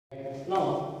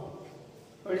Now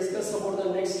we discuss about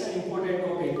the next important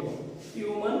topic,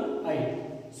 human eye.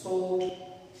 So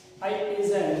eye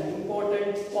is an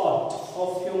important part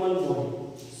of human body.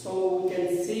 So we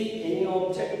can see any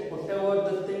object,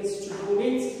 whatever the things to do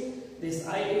means, this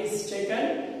eye is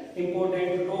taken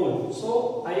important role.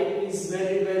 So eye is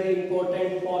very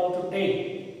important part to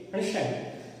take.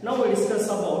 Understand? Now we discuss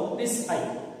about this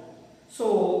eye.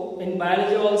 So in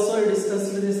biology also we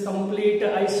discussed this complete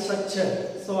eye structure,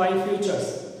 so eye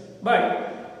features.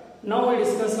 But now we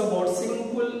discuss about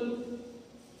simple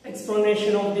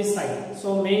explanation of this eye.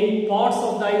 So main parts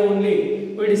of the eye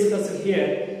only we discuss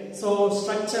here. So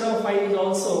structure of eye is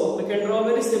also we can draw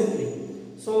very simply.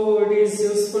 So it is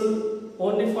useful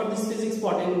only for this physics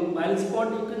part. In biology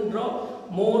part you can draw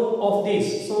more of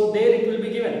this. So there it will be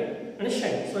given.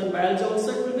 Understand? So in biology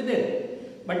also it will be there.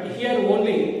 But here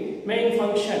only main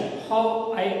function,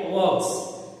 how eye works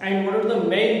and what are the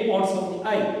main parts of the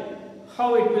eye,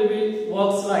 how it will be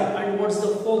works like, and what's the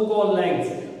focal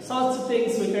length. Such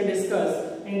things we can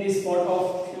discuss in this part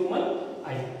of human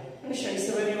eye. Understand?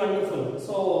 It's very wonderful.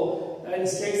 So in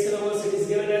state syllabus it is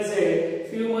given as a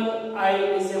human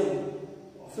eye is a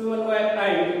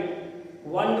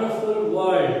wonderful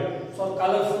world. So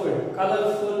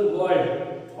colorful world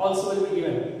also will be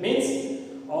given. Means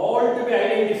all to be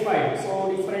identified.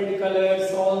 So different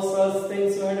colors, all such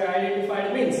things we have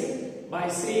identified means by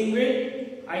seeing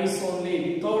with eyes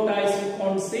only. Without eyes we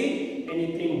can't see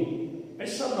anything.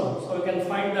 Yes or no? So we can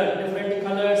find the different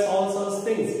colors, all such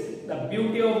things. The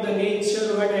beauty of the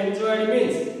nature we have enjoyed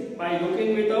means by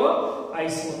looking with our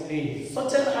eyes only.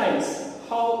 Such an eyes,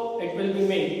 how it will be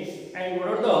made and what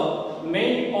are the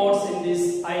main parts in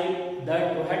this eye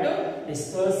that we had to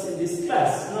discuss in this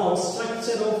class. Now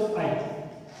structure of eye.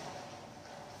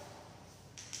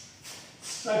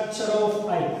 Structure of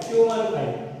eye, human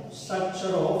eye. Structure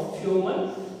of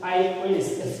human eye we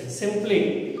discuss it.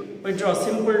 Simply, we draw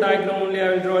simple diagram only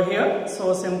I will draw here.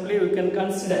 So simply we can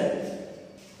consider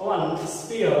one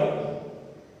sphere.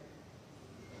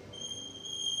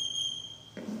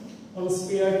 One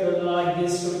sphere to like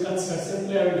this to be considered.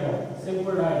 Simply I will draw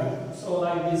simple diagram. So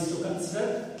like this to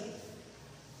consider.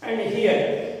 And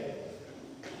here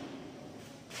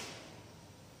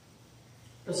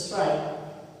to strike.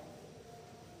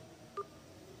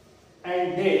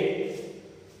 And they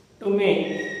to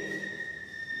make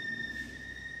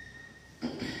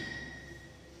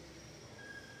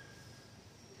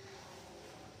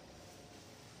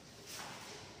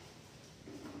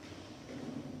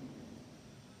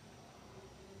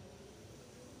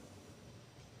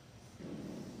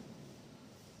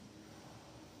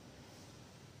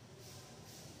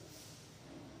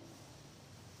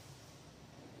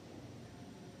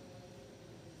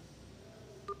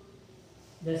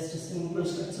just a simple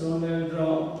structure only I will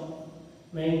draw.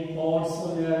 Main parts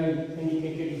only I will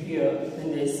indicated here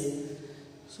in this.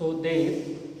 So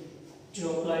they to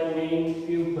apply main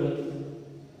pupil.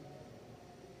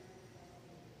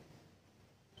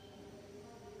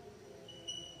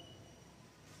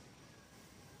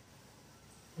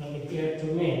 And here to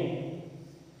make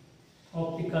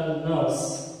optical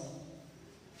nerves.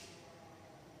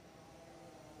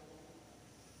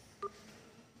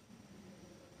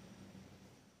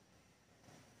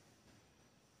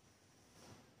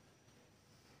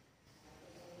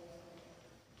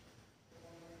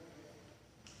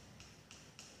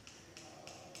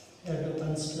 Here to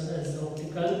consider as the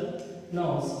optical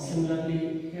nerves.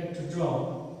 Similarly, here to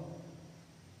draw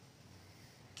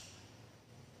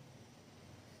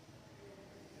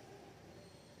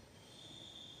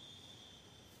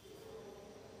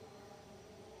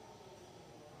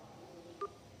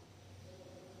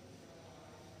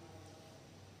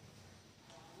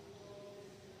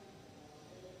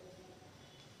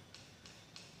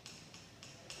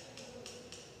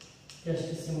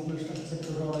just a simple structure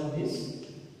to draw like this.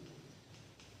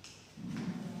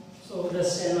 So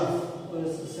just enough.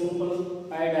 It's a simple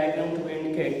eye diagram to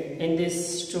indicate in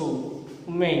this two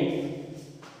main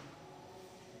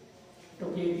to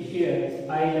keep here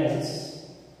eye lens.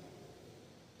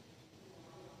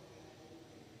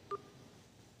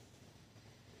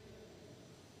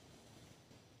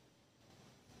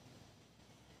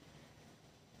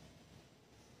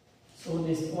 So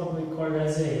this part we call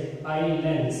as a eye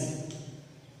lens.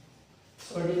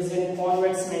 So it is in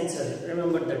convex nature,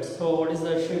 remember that. So what is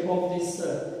the shape of this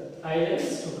eye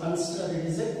lens? To consider it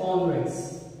is a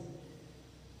convex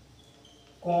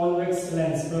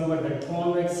lens, remember that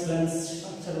convex lens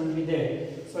structure will be there.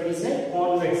 So it is a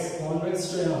convex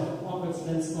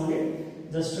lens only,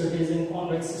 just it is in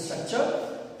convex structure,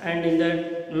 and in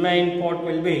the main part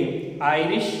will be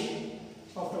irish.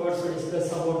 Afterwards First we discuss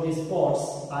about the spots,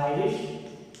 iris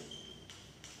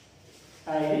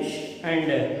and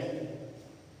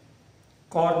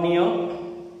cornea.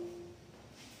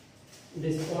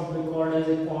 This spot we call as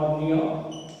a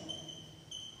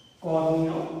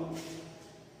cornea,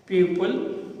 pupil.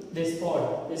 This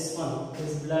spot, this one,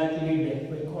 this black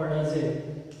lid we call as a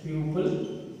pupil,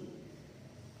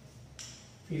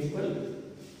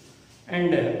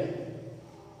 and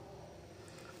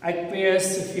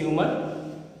aqueous humor.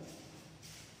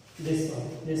 This one,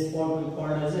 this spot we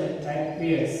call as a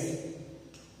aqueous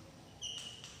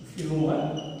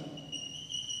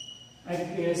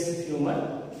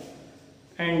humor,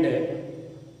 and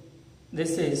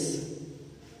this is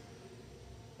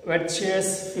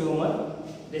vitreous humor.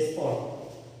 This spot,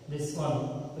 this one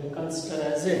we consider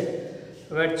as a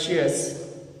vitreous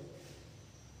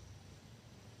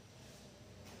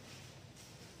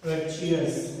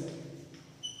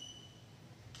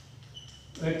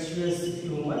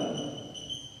humor,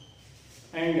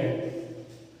 and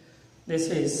this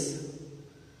is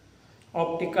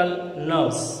optical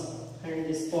nerves, and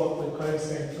this spot we call it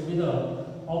to be the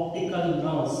optical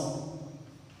nerves.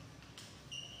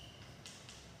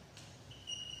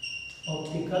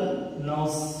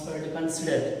 So it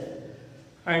considered,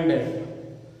 and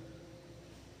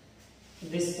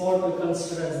this spot we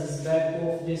consider as this back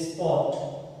of this spot,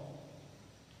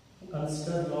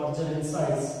 consider larger in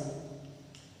size.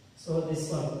 So this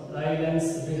one, eye lens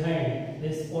behind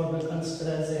this spot we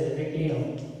consider as a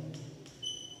retina.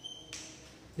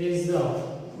 These are the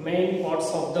main parts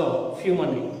of the human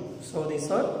eye. So these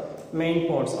are main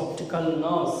parts. Optical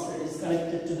nerves, it is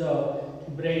connected to the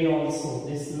brain also.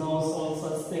 This nerves, all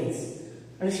such things.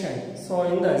 Understand? So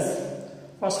in this,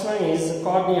 first one is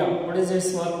cornea. What is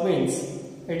this work means?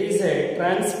 It is a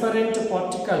transparent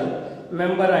particle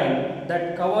membrane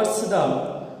that covers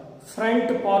the front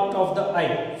part of the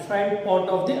eye. Front part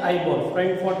of the eyeball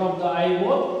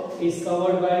is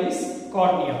covered by this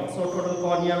cornea. So total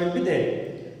cornea will be there.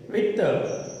 With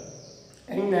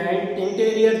an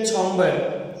anterior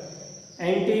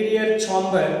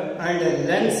chamber and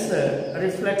lens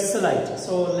reflects light.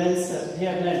 So lens,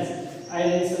 here lens, eye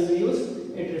lens will be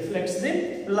used. It reflects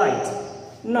the light.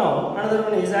 Now another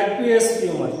one is aqueous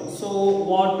humor. So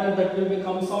water that will be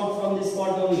comes out from this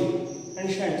spot only.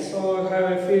 Understand? So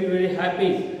I feel very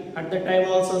happy. At the time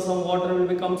also some water will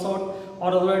be comes out,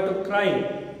 or otherwise to cry.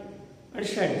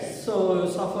 Understand? So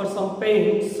suffer some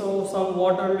pain, so some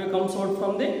water will be comes out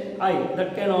from the eye.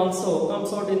 That can also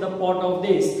comes out in the part of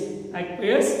this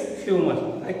aqueous humor.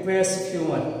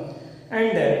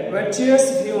 And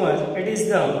vitreous humor, it is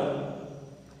the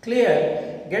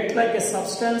clear, get like a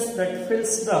substance that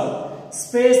fills the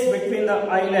space between the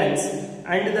eye lens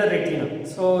and the retina.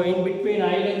 So in between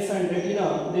eye lens and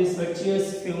retina, this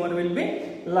vitreous humor will be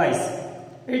lies.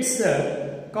 Its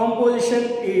composition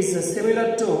is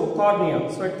similar to cornea.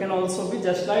 So it can also be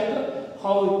just like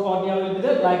how cornea will be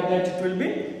there, like that it will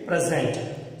be present.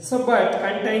 So but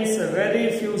contains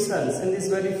very few cells. In these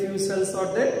very few cells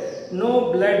are there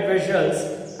no blood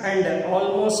vessels, and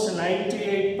almost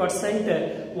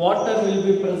 98% water will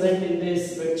be present in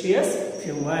this vitreous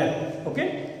humor.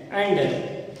 Okay, and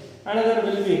another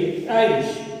will be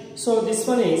iris. So this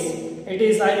one is, it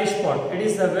is iris part. It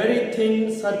is a very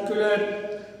thin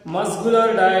circular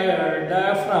muscular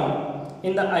diaphragm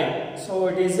in the eye. So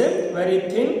it is a very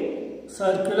thin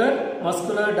circular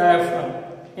muscular diaphragm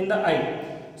in the eye.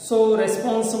 So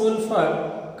responsible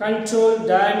for control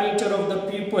diameter of the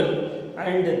pupil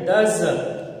and thus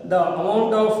the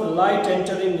amount of light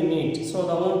entering in it. So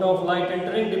the amount of light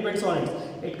entering depends on it.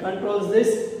 It controls this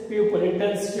pupil.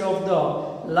 Intensity of the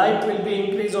light will be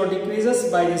increased or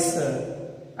decreases by this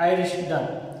iris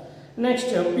done. Next,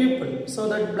 pupil. So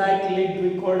that black lid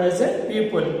we call as a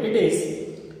pupil. It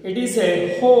is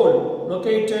a hole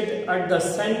located at the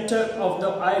center of the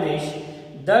iris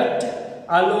that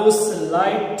allows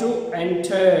light to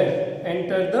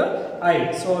enter the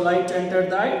eye. So light enter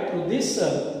the eye through this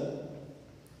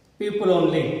pupil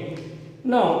only.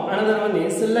 Now another one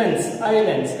is lens, eye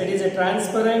lens. It is a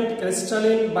transparent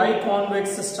crystalline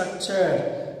biconvex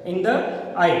structure in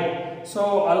the eye.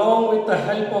 So along with the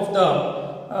help of the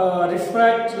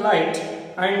refract light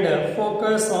and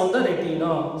focus on the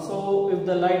retina. So if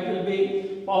the light will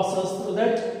be passes through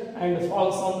that and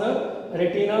falls on the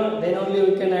retina, then only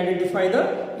we can identify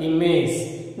the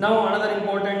image. Now another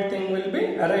important thing will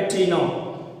be retina.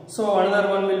 So another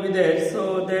one will be there.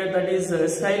 So there, that is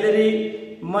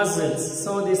ciliary muscles.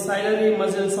 So the ciliary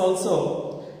muscles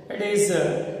also, it is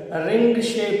ring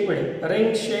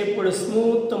shaped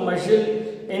smooth muscle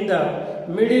in the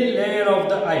middle layer of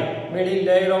the eye.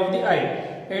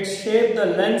 It shapes the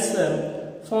lens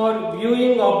for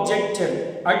viewing object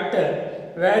at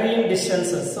varying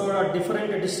distances. So at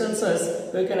different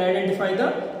distances we can identify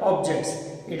the objects.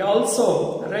 It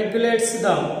also regulates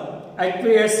the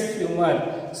aqueous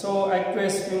humor. So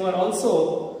aqueous humor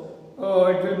also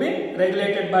it will be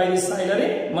regulated by the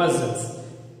ciliary muscles.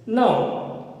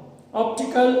 Now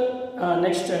optical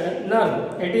next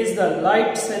nerve. It is the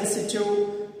light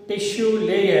sensitive tissue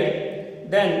layer,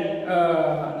 then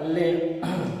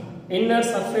inner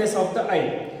surface of the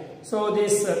eye. So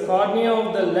this cornea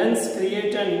of the lens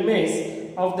create an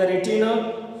image of the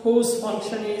retina whose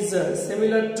function is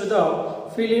similar to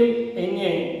the film in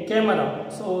a camera.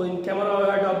 So in camera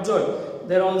I had observed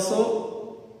there also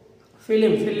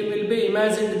film will be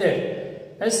imagined there.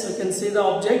 Yes, you can see the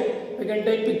object, we can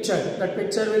take picture. That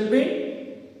picture will be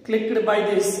clicked by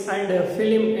this, and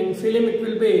in film it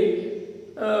will be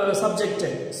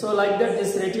subjected. So like that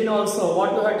this retina also,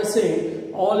 what you had to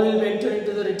say, all will be enter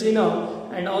into the retina,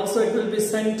 and also it will be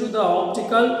sent to the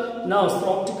optical nerves. The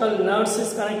optical nerves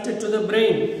is connected to the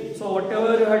brain. So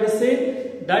whatever you had to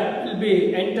say, that will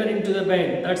be enter into the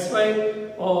brain. That's why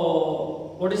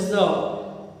what is the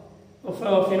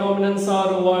phenomenon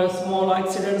or small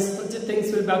accidents, such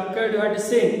things will be occurred. You had to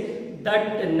say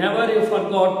that never you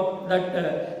forgot,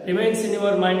 that remains in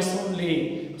your minds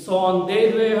only. So on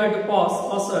their way you had to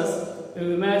passes,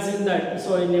 you imagine that.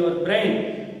 So in your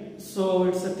brain, so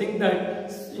it's a thing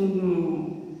that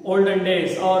in olden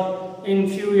days or in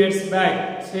few years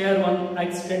back, so here one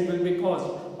accident will be caused.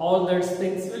 All those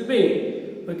things will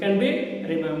be, we can be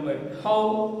remembered.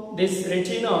 How this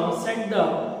retina sent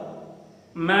the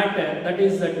matter, that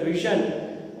is that vision,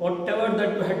 whatever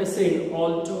that we had to say,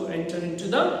 all to enter into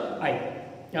the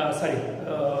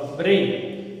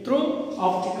brain through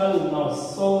optical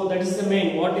nerves. So that is the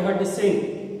main, what you had to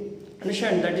say.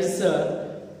 Understand, that is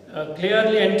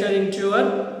clearly enter into your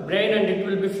brain and it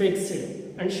will be fixed.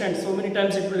 Understand, so many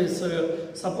times it will,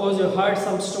 suppose you heard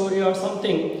some story or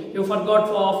something, you forgot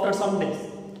for after some days.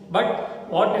 But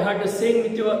what you had to say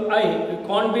with your eye, you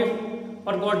can't be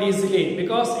forgot easily,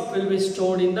 because it will be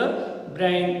stored in the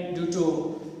brain due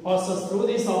to passes through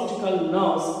these optical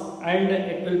nerves, and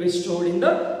it will be stored in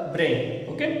the brain.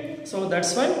 Okay, so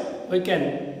that's why we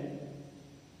can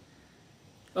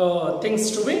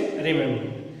things to be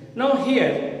remembered. Now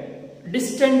here,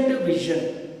 distant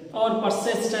vision or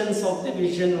persistence of the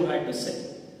vision we had to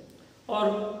say, or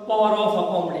power of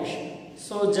accommodation.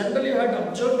 So generally you had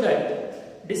observed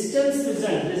that distance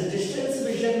vision, this distance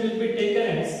vision will be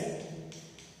taken as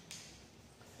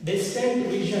distant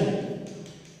vision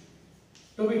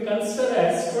to be considered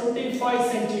as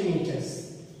 25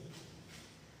 centimeters.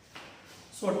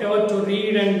 So whatever to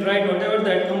read and write, whatever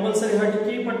that, compulsory you have to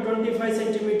keep at 25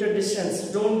 centimeter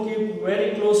distance. Don't keep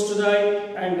very close to the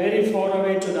eye and very far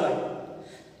away to the eye.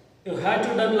 You have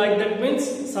to done like that, means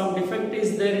some defect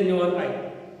is there in your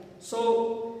eye.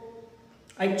 So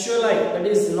actual eye, that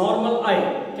is normal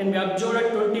eye, can be observed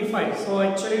at 25. So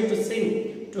actually to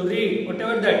see, to read,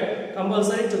 whatever that,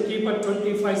 compulsory to keep at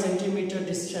 25 centimeter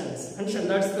distance. And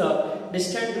that's the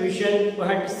distant vision we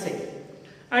had to say.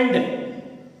 And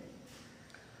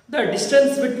the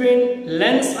distance between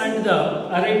lens and the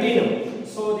retina.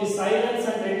 So this eye lens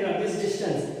and retina,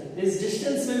 this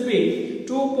distance will be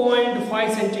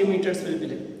 2.5 centimeters will be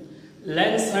there.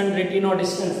 Lens and retina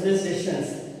distance, this is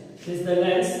the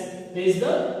lens, this is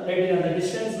the retina. The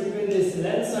distance between this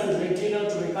lens and retina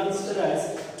to be considered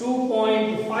as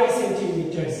 2.5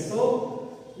 centimeters.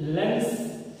 So lens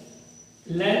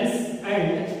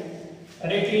and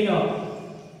retina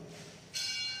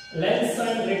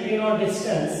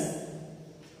distance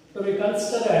to be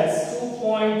considered as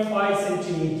 2.5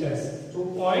 centimeters.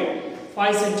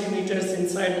 2.5 centimeters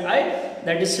inside the eye,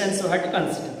 the distance you have to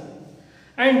consider.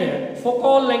 And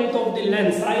focal length of the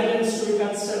lens, eye lens to be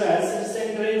considered as it's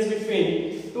in range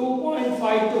between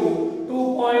 2.5 to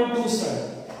 2.27.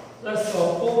 Plus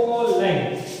focal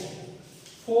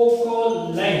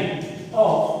length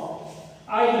of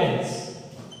eye lens.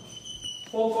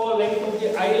 Focal length of the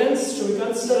eye lens to be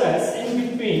considered as in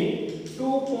between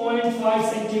 2.5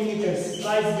 centimeters,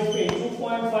 lies between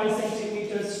 2.5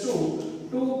 centimeters to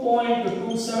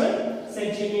 2.27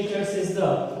 centimeters is the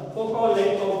focal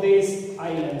length of this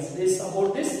eye lens. This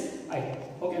about this eye.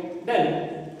 Okay.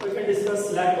 Then we can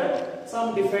discuss later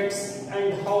some defects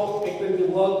and how it will be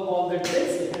work, all that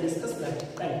things we can discuss later.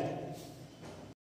 Thank you.